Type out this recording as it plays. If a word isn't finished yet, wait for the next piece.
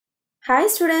Hi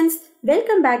students,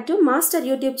 welcome back to Maazter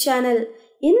YouTube channel.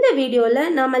 In the video,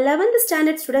 நாம 11th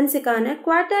standard students க்கான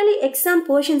quarterly exam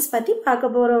portions பத்தி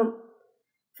பார்க்க போறோம்.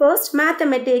 First,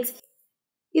 mathematics.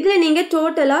 இதுல நீங்க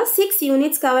டோட்டலா 6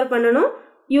 units cover பண்ணனும்.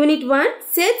 Unit 1,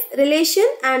 sets, relation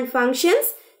and functions.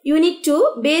 Unit 2,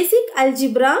 basic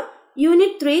algebra.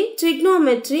 Unit 3,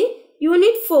 trigonometry.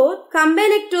 Unit 4,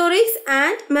 combinatorics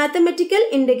and mathematical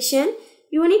induction.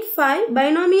 Unit 5,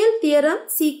 binomial theorem,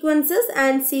 sequences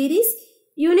and series.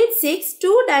 Unit 6,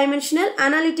 two-dimensional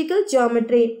analytical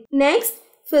geometry. Next,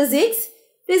 physics.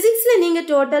 Physics la neenga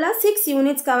total 6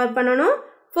 units cover பண்ணனும்.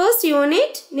 First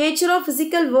unit, nature of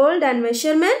physical world and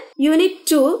measurement. Unit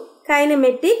 2,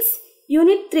 kinematics.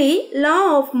 Unit 3, law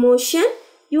of motion.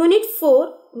 Unit 4,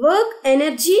 work,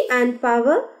 energy and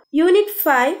power. Unit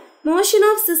 5, motion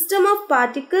of system of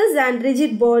particles and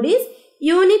rigid bodies.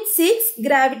 Unit 6,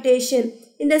 gravitation.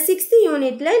 In the 6th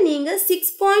unit la neenga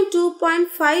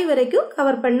 6.2.5 வரைக்கும்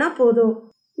cover பண்ணா போதும்.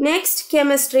 Next,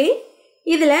 chemistry.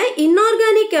 இதுல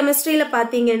inorganic chemistry la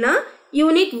பாத்தீங்கன்னா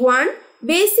Unit 1,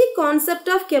 basic concept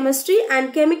of chemistry and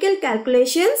chemical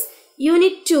calculations.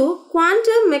 Unit 2,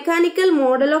 quantum mechanical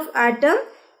model of atom.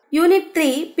 Unit 3,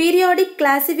 periodic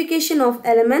classification of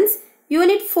elements.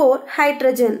 Unit 4,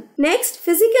 hydrogen. Next,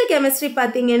 physical chemistry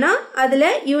பாத்தீங்கன்னா அதுல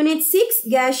Unit 6,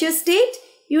 gaseous state.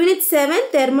 Unit 7,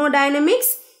 thermodynamics.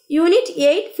 Unit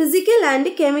 8, physical and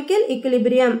chemical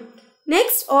equilibrium.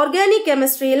 Next, organic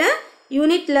chemistry la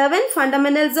Unit 11,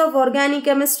 fundamentals of organic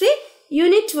chemistry.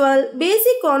 Unit 12,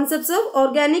 basic concepts of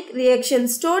organic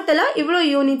reactions. Total ivlo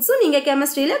units நீங்க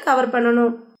chemistry la cover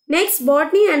பண்ணனும். Next,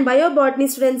 botany and biobotany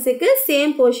students க்கு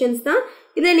same portions தான்.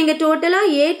 இதுல நீங்க total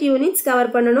 8 units cover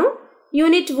பண்ணனும்.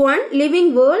 Unit 1, living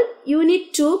world. Unit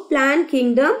 2, plant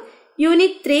kingdom.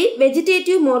 Unit 3,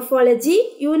 vegetative morphology.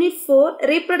 Unit 4,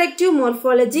 reproductive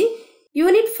morphology.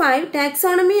 Unit 5,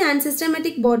 taxonomy and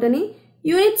systematic botany.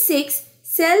 Unit 6,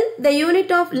 cell, the unit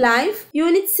of life.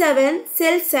 Unit 7,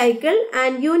 cell cycle.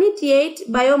 And Unit 8,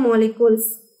 biomolecules.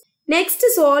 Next,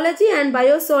 zoology and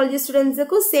biozoology students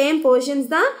க்கு same portions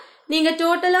தான். நீங்க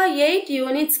total 8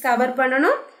 units cover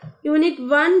பண்ணனும். Unit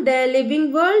 1, the living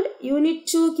world. Unit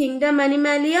 2, kingdom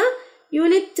animalia.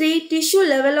 Unit 3, tissue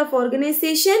level of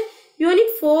organization. Unit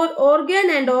 4, organ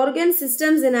and organ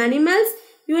systems in animals.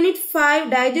 Unit 5,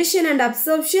 digestion and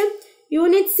absorption.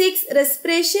 Unit 6,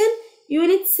 respiration.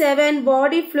 Unit 7,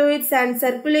 body fluids and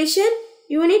circulation.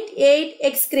 Unit 8,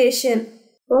 excretion.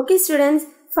 Okay students,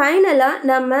 finally,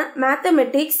 நம்ம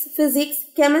mathematics, physics,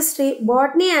 chemistry,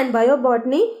 botany and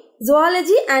biobotany,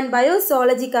 zoology and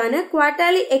biozoology கான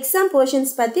quarterly exam portions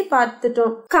பத்தி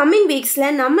பார்த்துட்டோம். Coming weeksல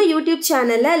நம்ம YouTube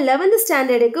channelல 11th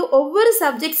standardக்கு ஒவ்வொரு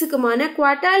subjectsக்குமான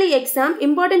quarterly exam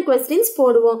important questions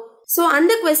போடுவோம். So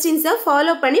அந்த questions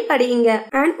follow பண்ணி படிங்க.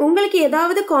 And உங்களுக்கு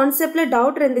ஏதாவது conceptல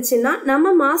doubt இருந்துச்சுன்னா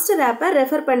நம்ம Maazter app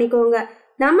ரெஃபர் பண்ணிக்கோங்க.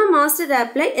 நம்ம Maazter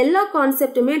appல எல்லா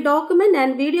conceptமே document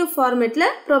and video formatல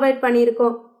provide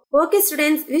பண்ணியிருக்கோம். Okay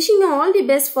students, wishing you all the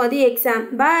best for the exam.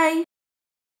 Bye.